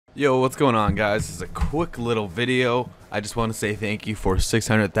Yo, what's going on, guys? This is a quick little video. I just want to say thank you for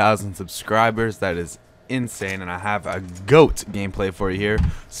 600,000 subscribers. That is insane, and I have a GOAT gameplay for you here.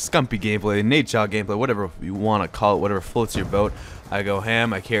 Scumpy gameplay, Nate Shaw gameplay, whatever you want to call it, whatever floats your boat. I go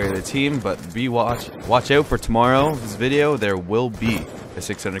ham, I carry the team, but watch out for tomorrow's video. There will be a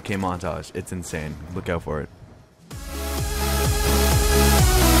 600k montage. It's insane. Look out for it.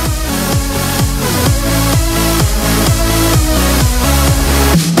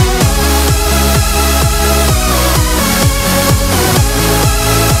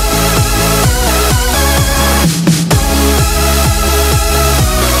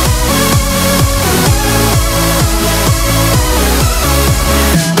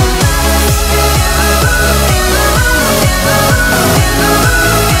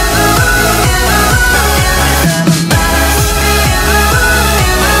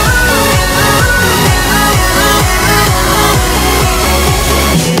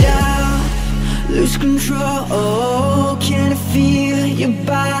 Lose control, can I feel your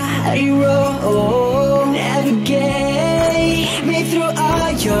body roll?